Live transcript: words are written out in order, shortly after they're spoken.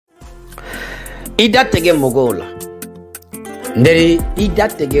ida tege mogola nderi ida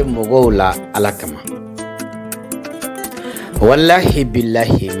tege mogola ala kama wallahi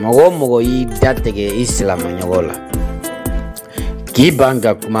billahi mogo ida tege islam nyogola ki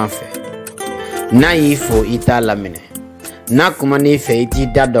banga kuma fe na yifo ita lamine na kuma ni fe iti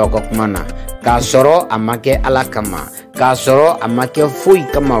dado ko kuma na ka soro amake ala kama ka soro amake fui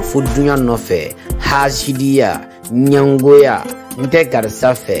kama fu dunya no fe hasidiya nyangoya nte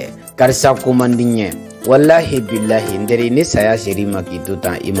karsa fe karsa komandinye wallahi billahi nderi ni saya shirima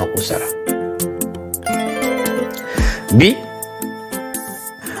kituta imakusara bi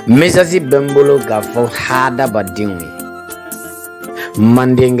mesasi bembolo gafo hada badinwi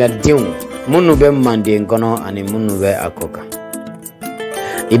mandenga diu munu be mandengono ani munu be akoka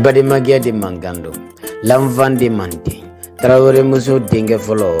ibadi magia de mangando lamvande mante trawore muso denge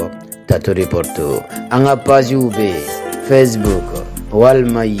folo tatu reporto anga page ube Facebook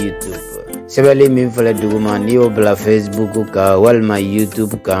walma YouTube sebali min fala duguma ni obla Facebook ka walma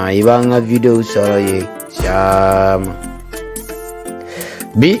YouTube ka ibanga video soroye sham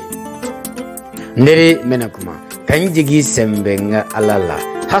bi nderi menakuma kanjigi sembenga alala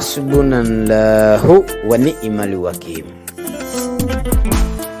hasbunallahu wa ni'mal wakeel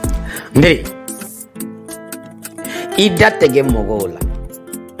nderi ida tege mogola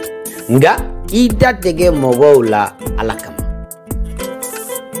nga ida tege mogola alakama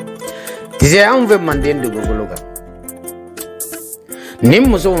tise anve manden dugo gologa ni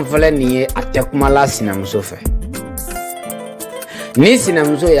muso mfale ni atakuma la sina muso fe ni sina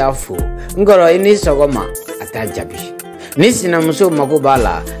muso yafu ngoro ini sogoma atajabi ni sina muso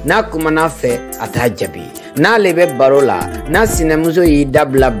makubala na kuma na fe atajabi na lebe barola na sina muso yi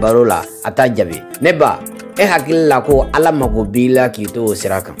dabla barola atajabi neba e hakilla ko ala magobila kito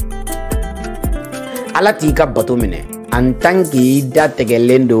siraka ala tika bato mine en tant que da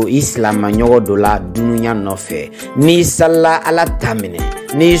tegelendo islam nyogo dola dununya nofe ni sala ala tamine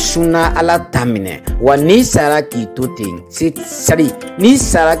ni suna ala tamine wa ni sara kito ting sari ni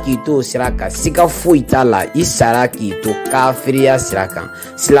sara kito siraka sika fuitala isara kito kafiria siraka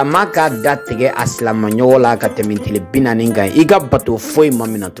islamaka da tege aslam nyogo la ka temintile binaninga iga bato foi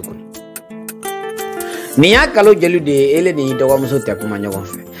mamina tukun ni akalo jelude ele ni dogo muso tekuma nyogo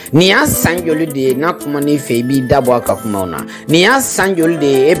fe ni ya sanjoli de na kuma ni fe bi dabo aka kuma ona ni ya sanjoli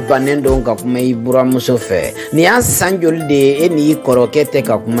de e banendo ka kuma ibura muso fe ni ya sanjoli de e ni korokete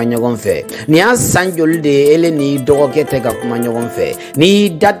ka kuma nyogon fe ni ya sanjoli de ele ni dogokete ka kuma nyogon fe ni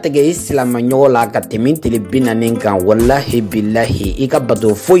datege islam nyola ka temintili binaninka wallahi billahi ika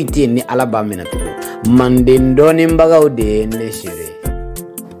bato foiti ni alaba minatu mandendo ni mbagaw de ne shire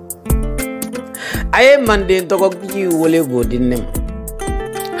aye manden to ko ki wole godinne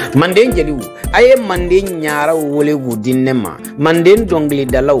manden jeliu aye manden nyara wole godinne ma manden dongli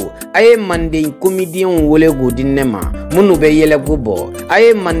dalaw aye manden comedian wole godinne ma munu be yele gubo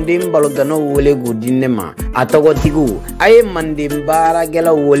aye manden balodano wole godinne ma atogotigu aye manden bara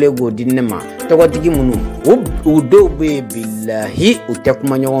gela wole godinne ma togotigi munu udo be billahi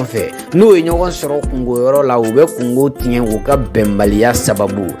utekuma nyogon fe no nyogon soro kungo yoro la ube kungo tien uka bembaliya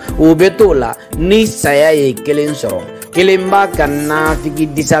sababu ube tola ni saya ye kelen soro kelemba kana figi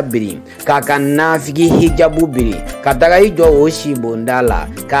disabiri ka kana figi hijabu biri ka daga hijo oshi bondala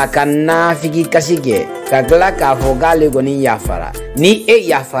ka kana figi kasige ka gla ka fogale goni yafara ni e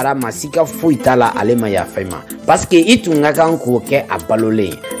yafara masika fuitala alema yafaima parce que itunga kan ko ke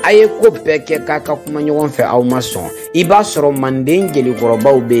abalole aye ko peke ka kuma nyogon fe aw mason iba soro manden jeli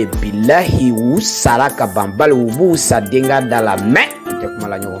goroba ube billahi usara ka bambal ubu sadenga dala me te kuma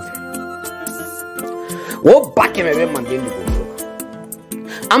la nyogon fe wo bakke me be manden dugo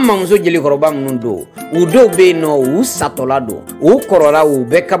amma muso jeli goroba mundo udo be no usatola do u korora u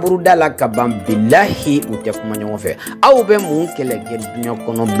be kaburu dala ka bam billahi ute kuma nyogon fe aw be mun kele ge dunya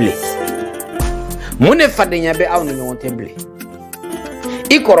kono ble mune fadenya be aw no nyogon te ble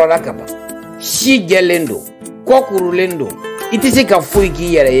i korora ka ba shi gelendo kokuru lendo itisi ka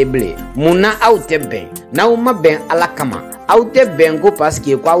fuiki yere eble muna aw te ben na u ma ben ala kama aw te ben ko parce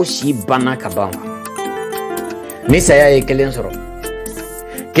que ko aw shi bana ka ba ni saya ye kelen soro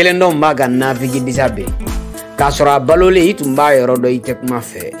kelen don maga nafigi disabe ka soro balole itumba yoro do itekuma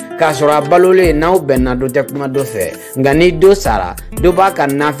fe ka soro balole na ubenna do tekuma do fe ngani do sara do ba ka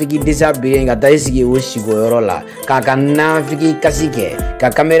nafigi disabe nga daisigi wo shigo yoro la ka nafigi kasike ka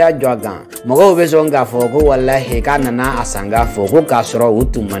kamera joagan mogo be zonga fo ko wallahi ka nana asanga fo ko ka soro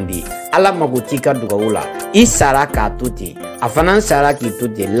utumandi ala magutika dugawula isara ka tuti afanan sara ki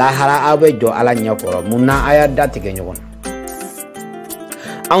tuti lahara abe do ala nyakoro muna aya datige nyogon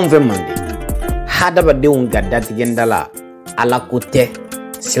an fe mande hada ba de un gadati gendala ala kote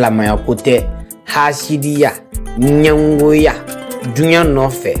silamaya kote hasidiya nyangoya dunya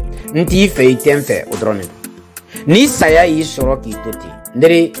nofe nti fe itemfe odrone ni saya yi soro ki toti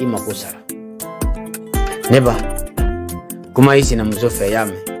ndere imakosara neba kuma isi na muso fe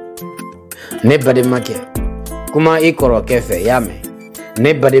yame neba de make kuma ikoro kefe yame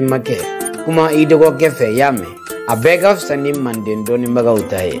neba de make kuma idego kefe yame abega sani manden doni maga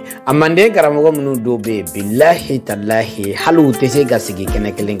utaye amande karamogo munu dobe billahi tallahi halu tese gasigi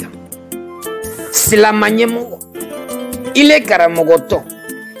kenekelinga silamanyemo ile karamogo to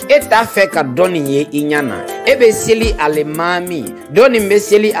eta fe ka doni ye inyana ebe seli alimami doni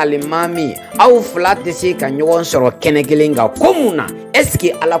mbeseli alimami au flate se ka nyogon soro kenekelinga komuna eski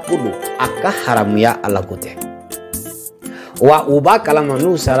alakudu aka haramuya alakote wa uba kalama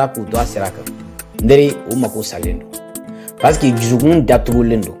nu sara kudo asiraka nderi umako salendo parce que jugun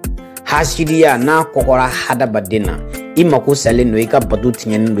datulendo hasidiya na kokora hada badena imako salendo ika badu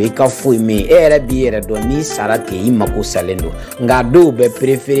tinyendo ika fuime era biera do ni sarate imako salendo nga do be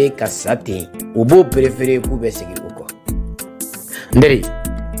préféré kasate ubo préféré ku be sigi uko nderi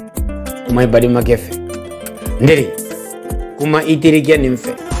kuma ibadi makefe nderi kuma itirige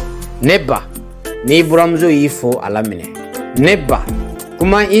nimfe neba ni buramzo yifo alamine neba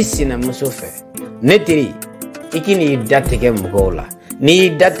kuma isina musofe netiri ikini datege mugola ni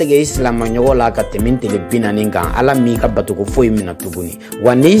datege islama nyogola ka temintele binaninga ala mi ka batuko foi mina tuguni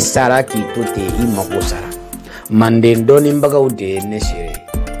wani sara ki tote imako sara mande ndoni mbaga ude nesire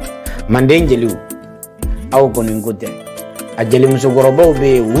mande njelu aw koningote ajeli musogorobo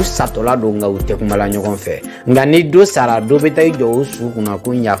be usatola do nga ute kumala nyogon fe ngani do sara do betay do usu kuna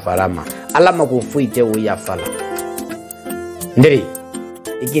kunya farama ala mako fuite wo ya fala nderi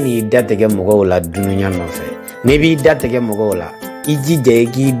ikini datege mugola dununya nofe nebi datege mugola ijije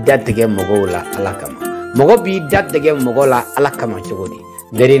ki datege mugola alakama mogo bi datege mugola alakama chogodi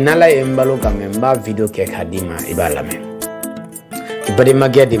deri nala embalo kamemba video ke kadima ibalame ibade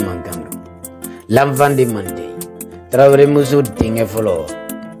magedi mangando lamvandi mande trawre musu dinge folo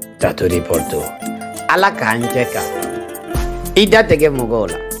tato reporto alaka ancheka idatege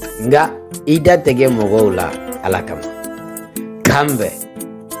mugola nga idatege mugola alakama kambe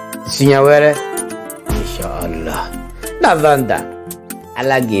sinyawere inshallah lavanda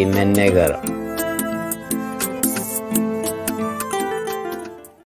alagi menegaro